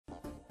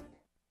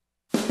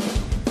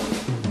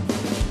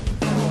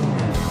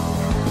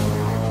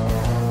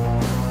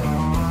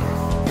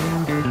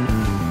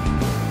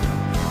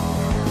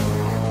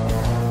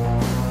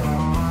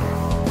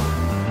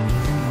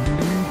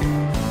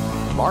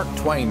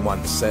Twain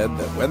once said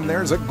that when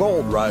there's a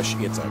gold rush,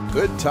 it's a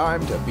good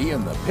time to be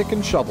in the pick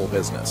and shovel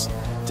business.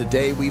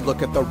 Today we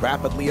look at the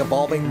rapidly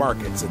evolving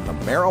markets in the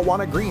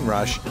marijuana green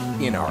rush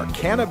in our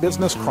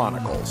Cannabusiness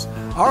Chronicles.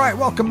 All right,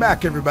 welcome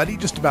back, everybody.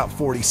 Just about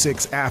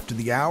 46 after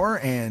the hour,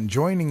 and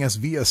joining us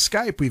via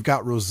Skype, we've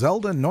got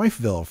Rosezelda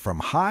Neufville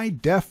from High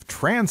Def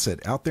Transit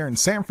out there in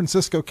San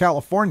Francisco,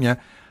 California.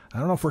 I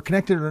don't know if we're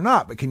connected or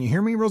not, but can you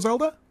hear me,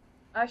 Rosezelda?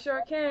 I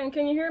sure can.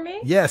 Can you hear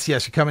me? Yes, you're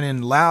coming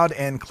in loud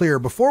and clear.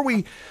 Before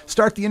we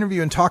start the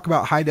interview and talk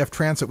about High Def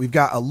Transit, we've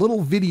got a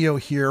little video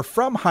here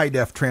from High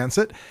Def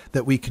Transit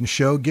that we can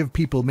show, give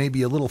people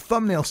maybe a little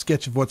thumbnail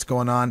sketch of what's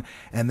going on,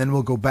 and then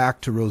we'll go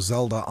back to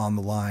Rosezelda on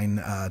the line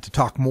to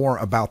talk more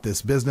about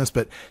this business.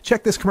 But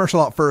check this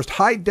commercial out first.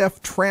 High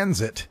Def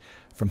Transit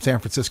from San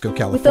Francisco,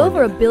 California. With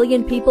over 1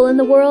 billion people in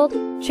the world,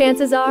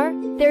 chances are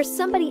there's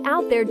somebody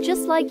out there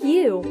just like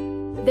you.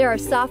 There are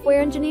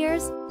software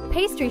engineers,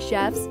 pastry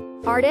chefs,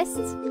 artists,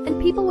 and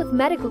people with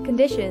medical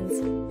conditions.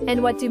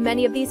 And what do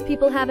many of these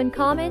people have in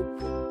common?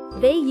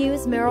 They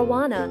use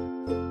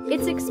marijuana.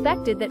 It's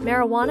expected that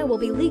marijuana will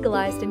be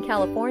legalized in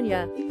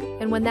California.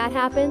 And when that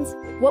happens,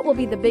 what will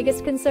be the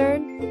biggest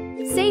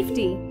concern?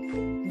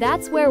 Safety.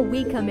 That's where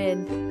we come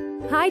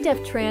in. High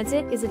Def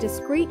Transit is a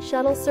discreet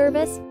shuttle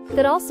service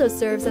that also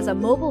serves as a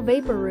mobile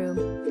vapor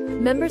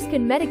room. Members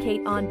can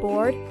medicate on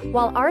board,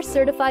 while our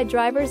certified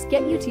drivers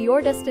get you to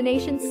your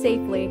destination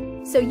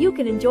safely, so you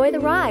can enjoy the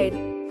ride.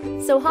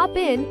 So hop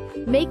in,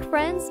 make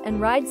friends, and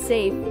ride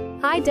safe.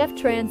 High Def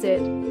Transit.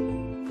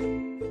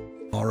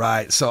 All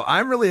right, so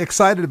I'm really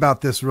excited about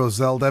this,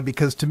 Rosezelda,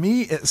 because to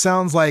me it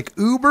sounds like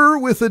Uber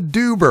with a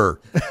doober.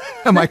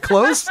 Am I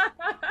close?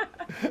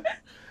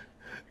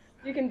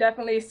 You can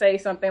definitely say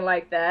something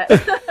like that.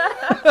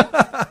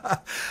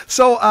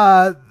 So,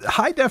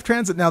 High Def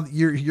Transit. Now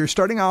you're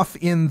starting off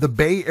in the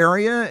Bay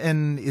Area,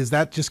 and is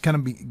that just kind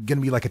of going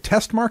to be like a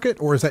test market,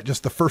 or is that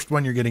just the first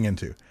one you're getting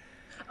into?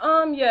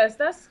 Yes,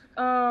 that's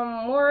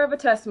more of a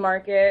test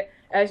market.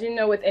 As you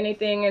know, with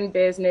anything in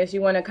business,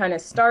 you want to kind of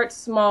start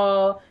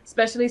small,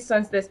 especially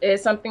since this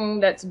is something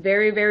that's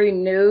very, very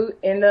new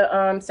in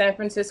the San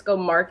Francisco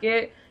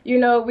market. You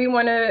know, we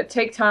want to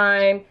take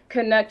time,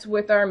 connect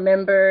with our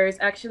members,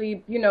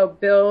 actually, you know,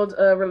 build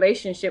a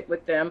relationship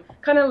with them,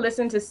 kind of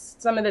listen to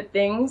some of the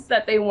things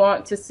that they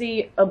want to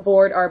see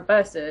aboard our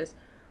buses.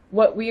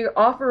 What we're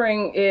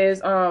offering is,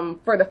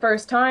 for the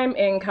first time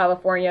in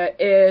California,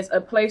 is a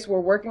place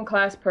where working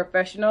class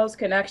professionals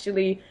can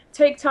actually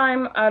take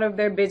time out of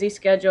their busy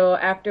schedule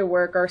after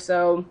work or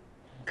so,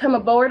 come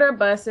aboard our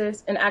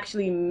buses and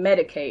actually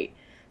medicate.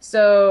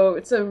 So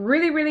it's a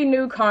really, really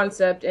new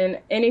concept, and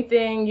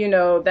anything, you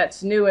know,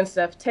 that's new and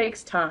stuff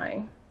takes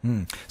time.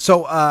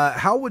 So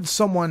how would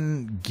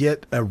someone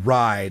get a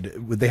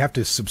ride? Would they have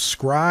to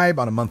subscribe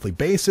on a monthly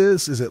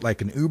basis? Is it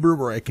like an Uber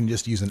where I can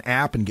just use an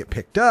app and get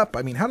picked up?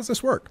 I mean, how does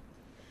this work?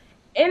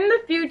 In the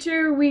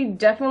future, we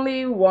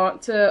definitely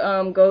want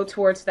to go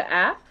towards the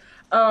app.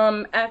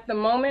 At the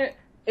moment,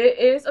 it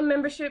is a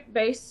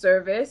membership-based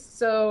service.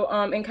 So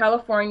in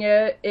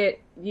California,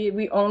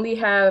 we only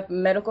have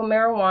medical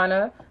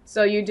marijuana.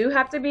 So you do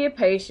have to be a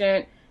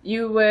patient.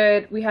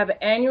 We have an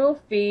annual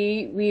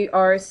fee. We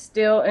are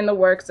still in the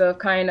works of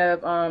kind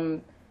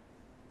of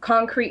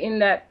concreting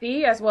that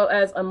fee, as well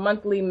as a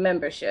monthly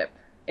membership.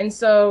 And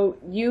so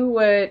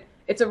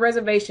it's a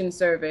reservation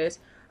service.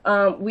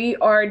 We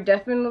are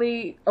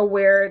definitely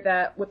aware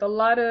that with a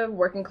lot of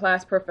working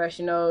class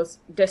professionals,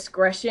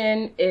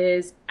 discretion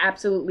is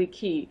absolutely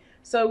key.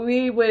 So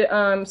you would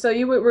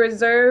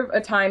reserve a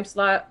time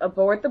slot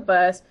aboard the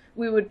bus.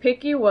 We would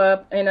pick you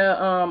up in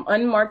a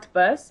unmarked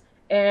bus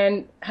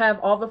and have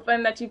all the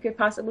fun that you could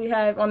possibly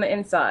have on the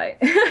inside.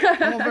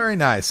 Oh, very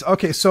nice.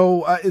 Okay,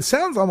 so it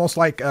sounds almost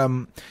like,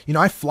 you know,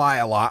 I fly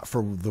a lot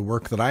for the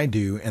work that I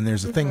do, and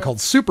there's a thing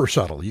called Super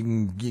Shuttle.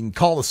 You can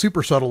call the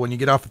Super Shuttle when you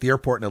get off at the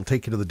airport, and it'll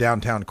take you to the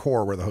downtown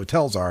core where the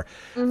hotels are.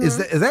 Is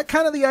that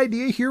kind of the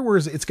idea here, where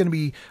it's going to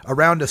be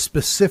around a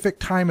specific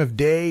time of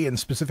day and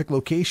specific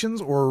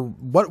locations, or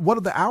what are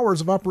the hours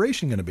of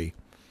operation going to be?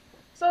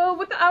 So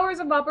with the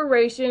hours of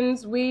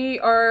operations,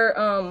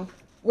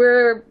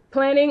 we're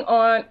planning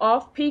on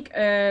off-peak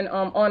and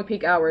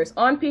on-peak hours.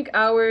 On-peak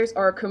hours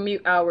are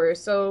commute hours,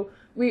 so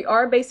we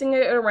are basing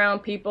it around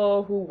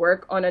people who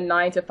work on a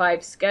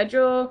 9-to-5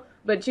 schedule.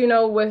 But you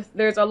know,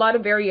 there's a lot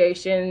of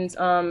variations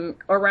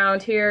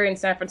around here in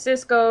San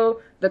Francisco.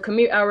 The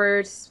commute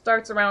hours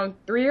starts around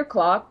 3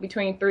 o'clock,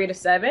 between 3 to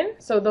 7.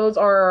 So those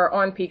are our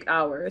on-peak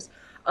hours.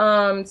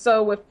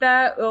 So with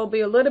that, it'll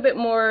be a little bit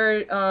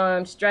more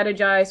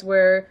strategized,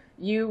 where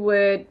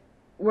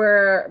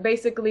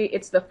basically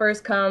it's the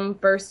first come,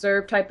 first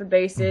serve type of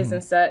basis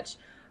and such.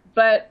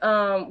 But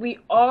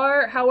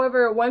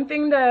however, one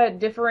thing that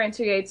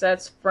differentiates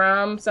us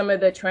from some of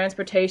the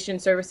transportation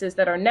services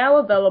that are now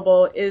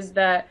available is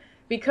that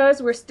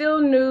because we're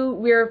still new,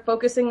 we're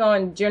focusing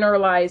on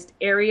generalized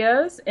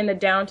areas in the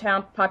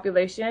downtown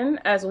population,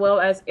 as well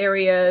as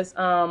areas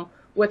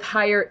with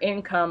higher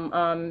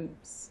income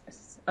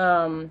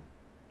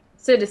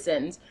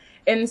citizens.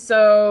 And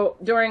so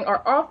during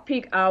our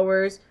off-peak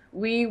hours,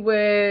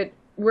 we're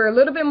a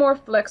little bit more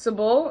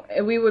flexible.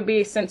 And we would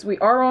be, since we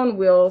are on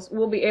wheels,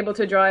 we'll be able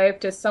to drive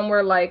to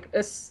somewhere like,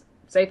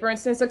 say, for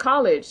instance, a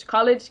college.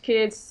 College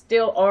kids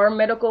still are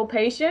medical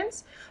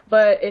patients,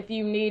 but if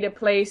you need a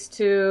place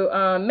to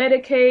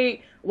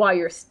medicate while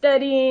you're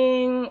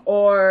studying,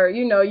 or,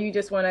 you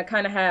just want to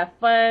kind of have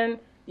fun,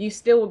 you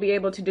still will be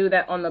able to do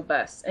that on the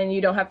bus. And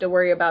you don't have to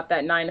worry about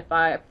that 9 to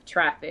 5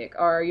 traffic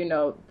or,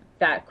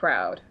 that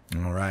crowd.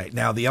 All right.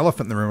 Now, the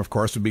elephant in the room, of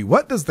course, would be,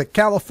 what does the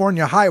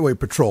California Highway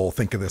Patrol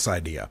think of this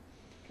idea?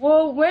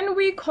 Well, when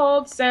we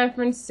called San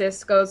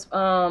Francisco's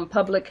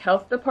public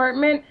health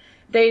department,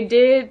 they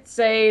did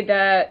say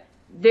that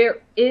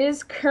there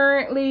is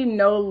currently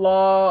no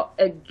law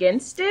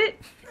against it.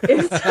 But,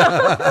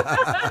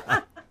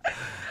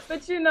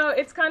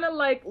 it's kind of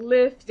like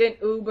Lyft and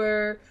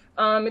Uber.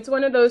 It's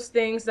one of those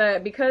things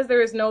that because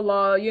there is no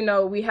law,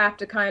 we have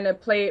to kind of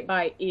play it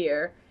by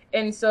ear.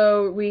 And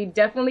so we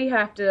definitely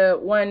have to,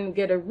 one,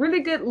 get a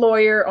really good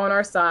lawyer on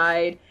our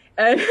side,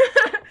 and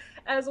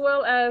as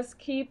well as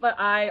keep an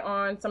eye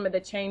on some of the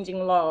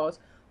changing laws.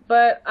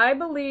 But I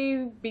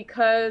believe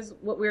because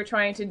what we're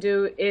trying to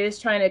do is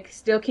trying to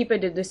still keep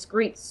it a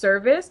discreet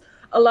service,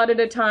 a lot of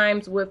the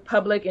times with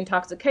public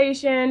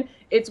intoxication,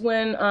 it's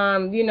when,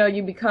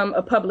 you become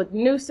a public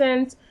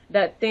nuisance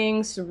that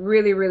things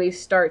really, really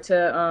start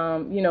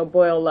to,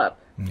 boil up.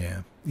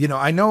 Yeah.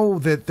 I know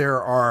that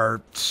there are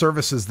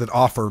services that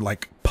offer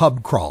like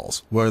pub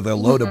crawls where they'll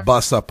load a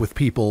bus up with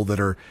people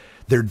that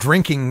they're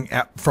drinking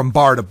from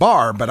bar to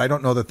bar, but I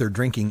don't know that they're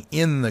drinking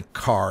in the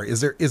car. Is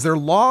there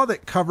law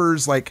that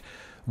covers like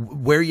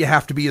where you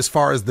have to be as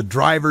far as the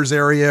driver's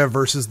area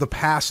versus the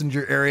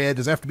passenger area?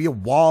 Does there have to be a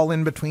wall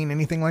in between,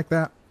 anything like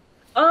that?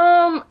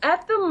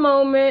 At the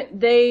moment,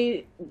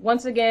 they,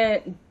 once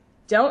again,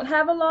 don't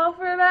have a law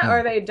for that,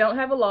 or they don't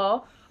have a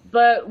law.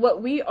 But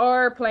what we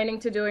are planning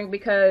to doing,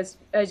 because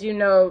as you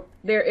know,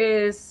 there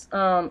is,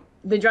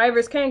 the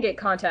drivers can get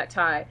contact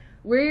high.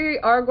 We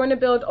are going to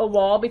build a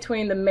wall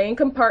between the main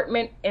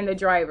compartment and the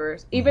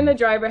drivers. Even the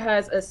driver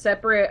has a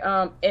separate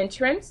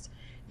entrance.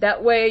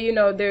 That way,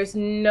 there's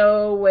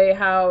no way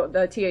how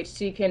the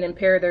THC can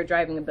impair their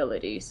driving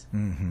abilities.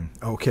 Mm-hmm.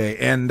 Okay.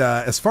 And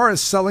as far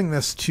as selling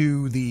this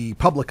to the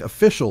public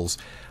officials,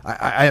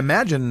 I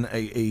imagine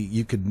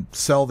you could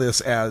sell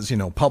this as,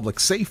 public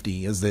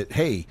safety, is that,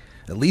 hey,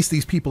 at least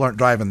these people aren't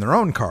driving their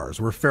own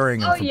cars. We're ferrying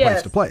them from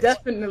place to place.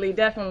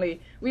 Definitely.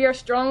 We are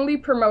strongly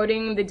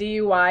promoting the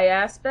DUI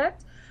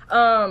aspect.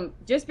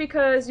 Just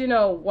because,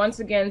 once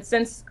again,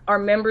 since our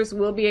members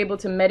will be able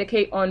to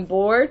medicate on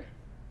board,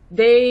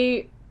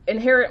 they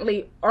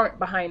inherently aren't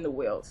behind the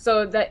wheel.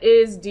 So that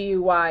is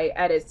DUI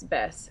at its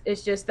best.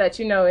 It's just that,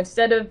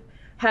 instead of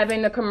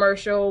having a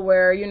commercial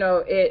where,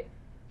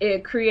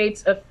 it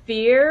creates a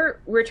fear,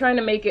 we're trying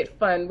to make it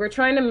fun. We're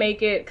trying to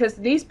make it, because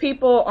these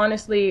people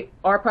honestly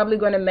are probably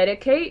going to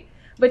medicate,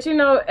 but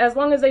as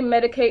long as they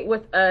medicate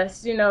with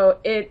us,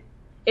 it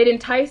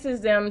entices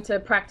them to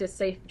practice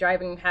safe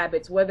driving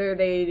habits, whether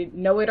they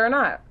know it or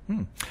not.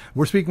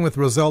 We're speaking with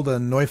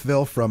Rosezelda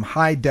Neufville from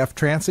High Def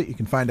Transit. You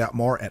can find out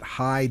more at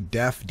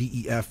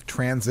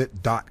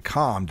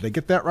highdefdefTransit.com. Did I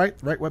get that right?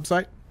 Right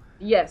website?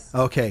 Yes.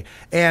 Okay.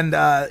 And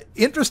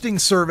interesting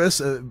service,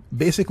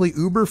 basically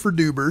Uber for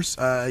Dubers.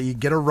 You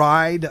get a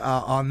ride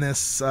on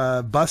this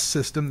bus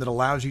system that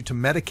allows you to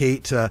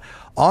medicate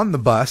on the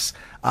bus.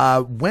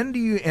 When do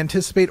you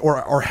anticipate,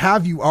 or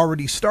have you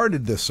already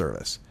started this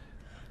service?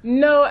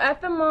 No,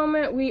 at the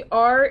moment we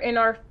are in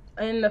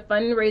the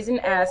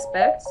fundraising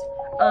aspect.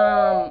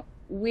 I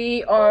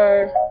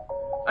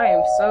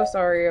am so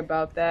sorry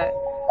about that.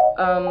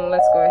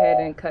 Let's go ahead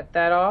and cut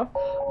that off.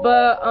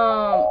 But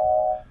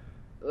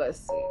let's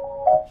see.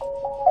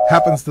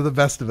 Happens to the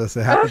best of us.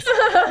 It happens.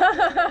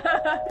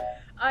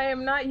 I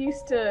am not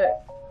used to.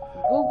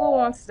 Google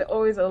wants to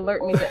always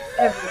alert me to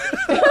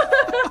everything.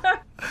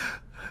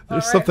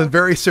 There's something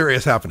very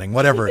serious happening,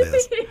 whatever it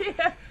is.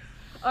 Yeah.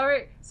 All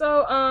right.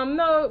 So,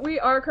 no, we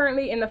are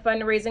currently in the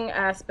fundraising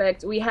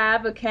aspect. We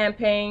have a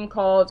campaign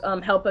called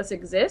Help Us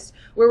Exist,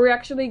 where we're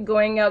actually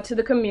going out to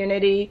the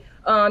community.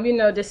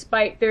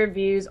 Despite their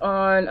views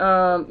on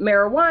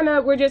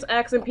marijuana, we're just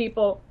asking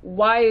people,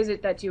 why is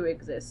it that you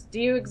exist?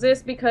 Do you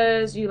exist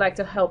because you like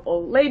to help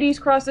old ladies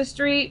cross the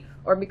street,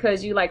 or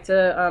because you like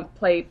to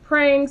play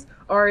pranks,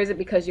 or is it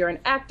because you're an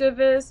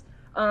activist?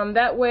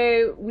 That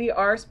way we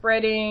are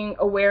spreading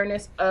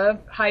awareness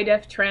of high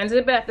def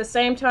transit, but at the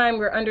same time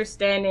we're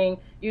understanding,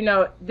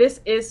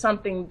 this is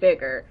something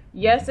bigger.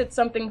 Yes, it's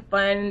something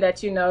fun that,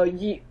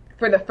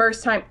 for the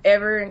first time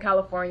ever in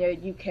California,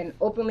 you can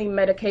openly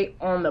medicate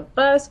on the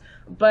bus,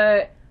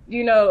 but,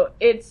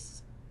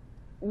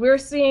 we're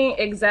seeing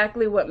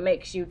exactly what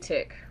makes you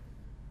tick.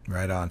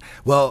 Right on.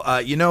 Well,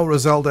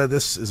 Rosezelda,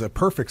 this is a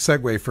perfect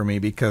segue for me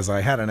because I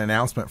had an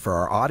announcement for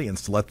our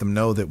audience to let them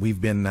know that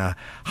we've been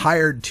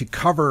hired to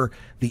cover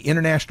the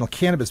International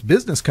Cannabis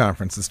Business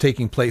Conference that's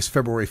taking place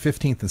February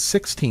 15th and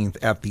 16th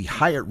at the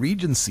Hyatt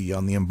Regency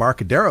on the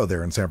Embarcadero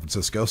there in San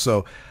Francisco.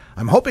 So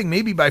I'm hoping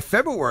maybe by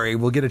February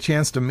we'll get a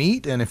chance to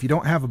meet, and if you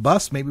don't have a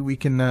bus, maybe we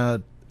can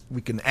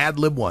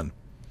ad-lib one.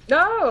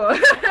 No.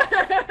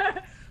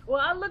 Well,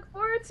 I look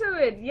forward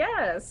to it.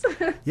 Yes.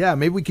 Yeah,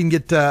 maybe we can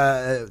get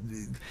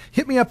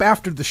hit me up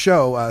after the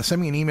show.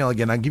 Send me an email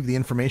again. I'll give you the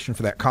information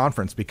for that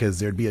conference, because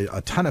there'd be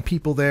a ton of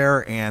people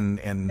there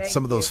and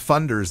some of those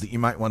funders that you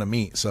might want to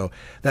meet. So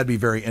that'd be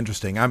very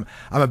interesting. I'm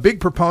a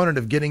big proponent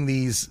of getting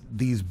these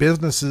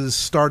businesses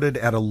started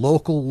at a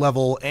local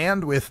level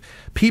and with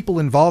people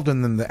involved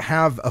in them that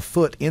have a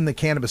foot in the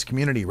cannabis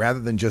community, rather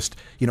than just,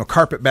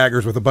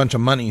 carpetbaggers with a bunch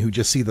of money who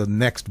just see the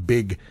next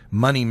big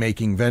money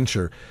making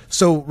venture.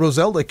 So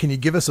Rosezelda, can you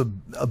give us a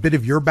bit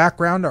of your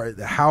background? Or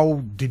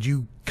how did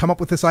you come up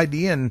with this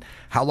idea, and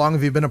how long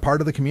have you been a part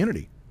of the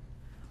community?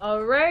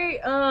 All right.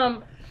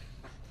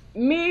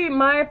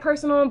 My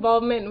personal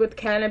involvement with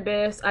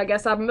cannabis, I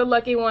guess I'm the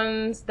lucky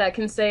ones that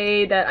can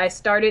say that I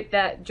started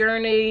that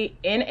journey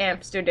in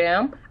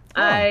Amsterdam.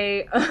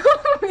 Oh.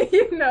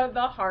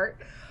 The heart.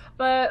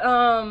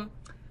 But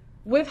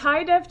with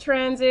High Def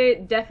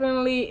Transit,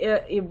 definitely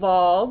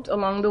evolved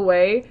along the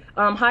way.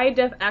 High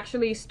Def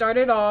actually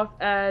started off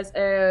as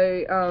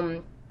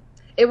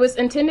it was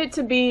intended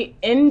to be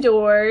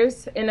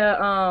indoors in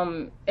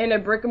a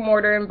brick and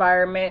mortar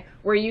environment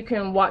where you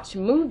can watch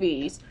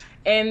movies.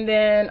 And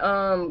then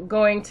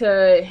going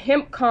to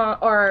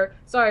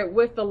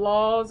with the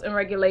laws and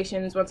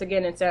regulations, once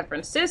again in San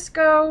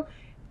Francisco,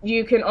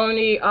 you can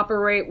only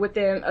operate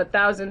within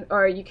 1,000,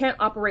 or you can't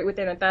operate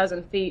within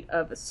 1,000 feet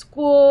of a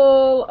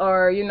school,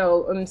 or,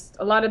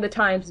 a lot of the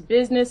times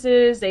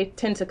businesses, they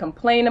tend to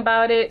complain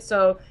about it.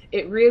 So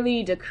it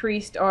really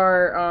decreased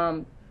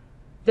our,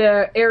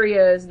 the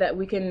areas that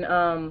we can,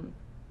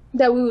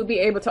 that we would be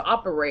able to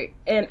operate.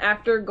 And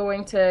after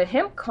going to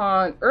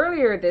HempCon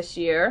earlier this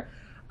year,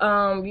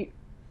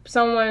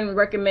 someone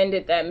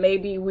recommended that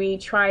maybe we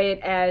try it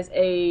as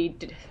a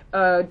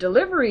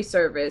delivery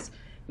service,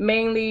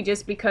 mainly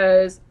just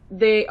because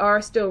they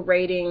are still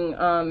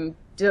raiding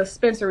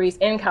dispensaries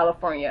in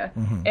California.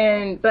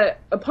 Mm-hmm. But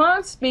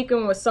upon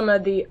speaking with some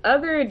of the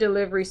other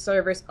delivery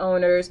service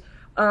owners,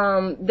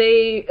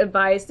 they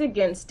advised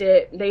against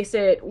it. They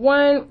said,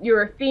 one,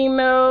 you're a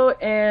female,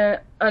 and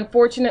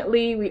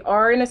unfortunately we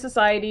are in a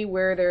society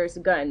where there's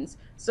guns.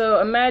 So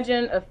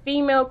imagine a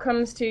female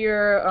comes to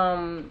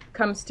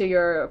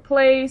your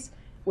place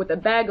with a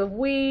bag of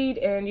weed,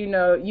 and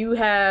you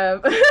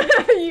have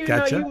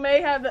Gotcha. You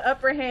may have the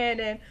upper hand,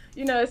 and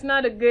it's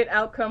not a good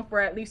outcome for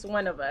at least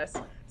one of us.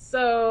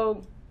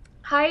 So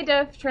High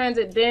Def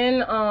Transit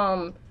then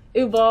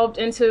evolved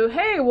into,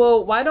 hey,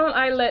 well, why don't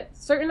I let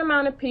certain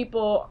amount of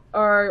people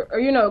or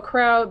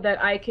crowd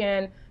that I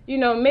can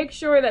make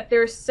sure that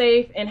they're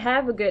safe and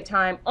have a good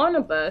time on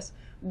a bus.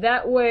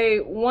 That way,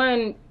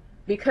 one,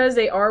 because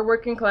they are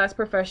working class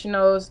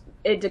professionals,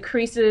 it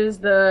decreases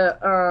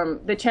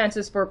the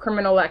chances for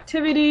criminal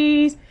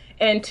activities,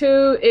 and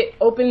two, it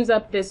opens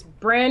up this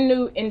brand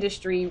new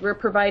industry. We're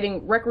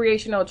providing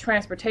recreational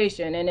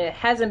transportation, and it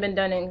hasn't been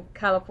done in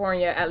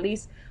California, at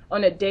least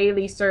on a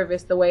daily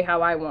service, the way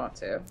how I want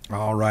to.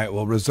 All right.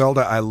 Well,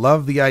 Rosezelda, I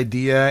love the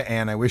idea,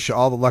 and I wish you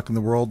all the luck in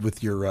the world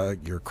with your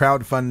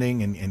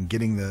crowdfunding and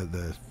getting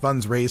the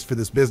funds raised for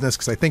this business,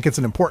 because I think it's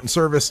an important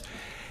service.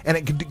 And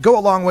it could go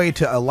a long way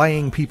to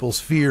allaying people's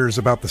fears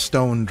about the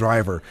stone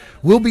driver.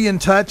 We'll be in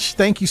touch.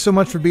 Thank you so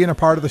much for being a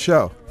part of the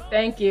show.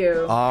 Thank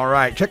you. All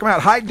right. Check them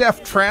out,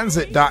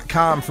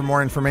 highdefTransit.com, for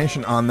more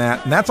information on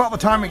that. And that's all the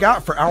time we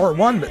got for Hour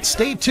 1, but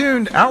stay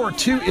tuned. Hour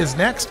 2 is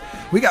next.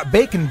 We got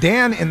Bacon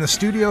Dan in the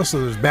studio, so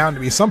there's bound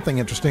to be something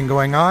interesting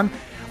going on.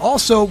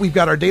 Also, we've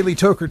got our daily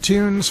Toker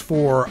tunes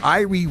for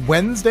Irie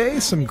Wednesday,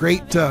 some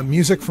great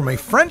music from a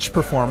French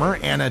performer,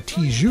 Anna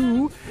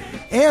Tijoux,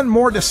 and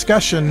more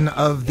discussion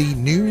of the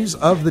news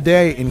of the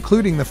day,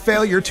 including the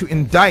failure to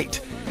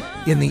indict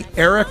in the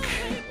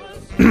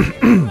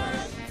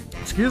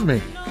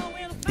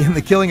in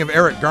the killing of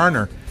Eric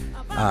Garner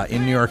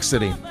in New York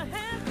City.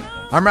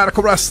 I'm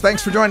Radical Russ.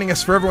 Thanks for joining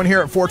us. For everyone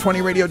here at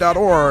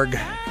 420radio.org.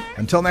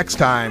 Until next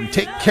time,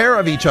 take care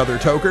of each other,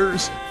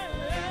 Tokers.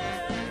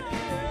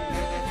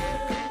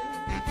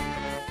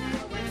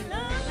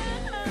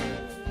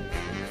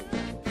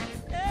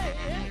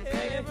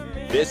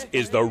 This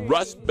is the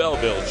Russ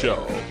Belville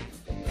Show.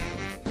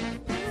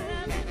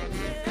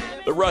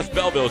 The Russ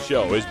Belville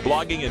Show is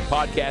blogging and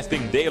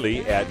podcasting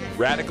daily at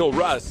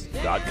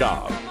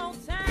RadicalRuss.com.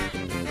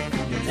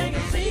 You take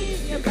a seed,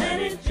 you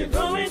plant it, you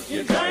grow it,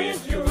 you dry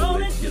it, you roll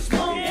it, you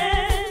smoke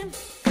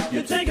it.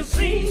 You take a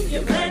seed,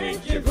 you plant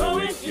it,